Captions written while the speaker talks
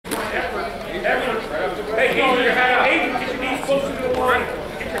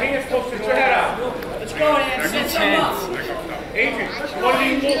intense. Adrian, you want to be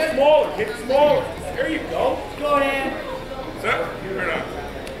a little smaller. Get smaller. There you go. Go, Dan. Sir, you're not.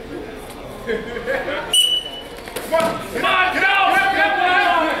 Come on, get out!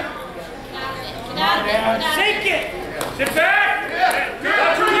 Get out! Shake it! Sit back!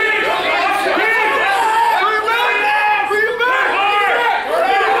 Watch your knees!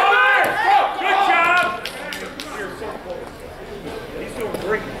 Good job! You're so close. He's doing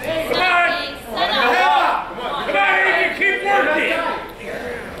great. Come on! Come on, Adrian, keep working!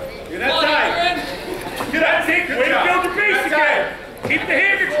 You're that tight. Get up, Zeke. Way to build your base again. Keep the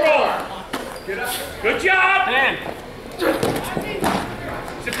hand control. Good job. Dan.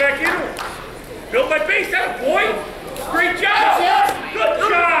 Sit back in. Build my base out, boy. Great job. Good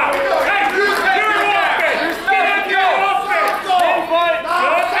job.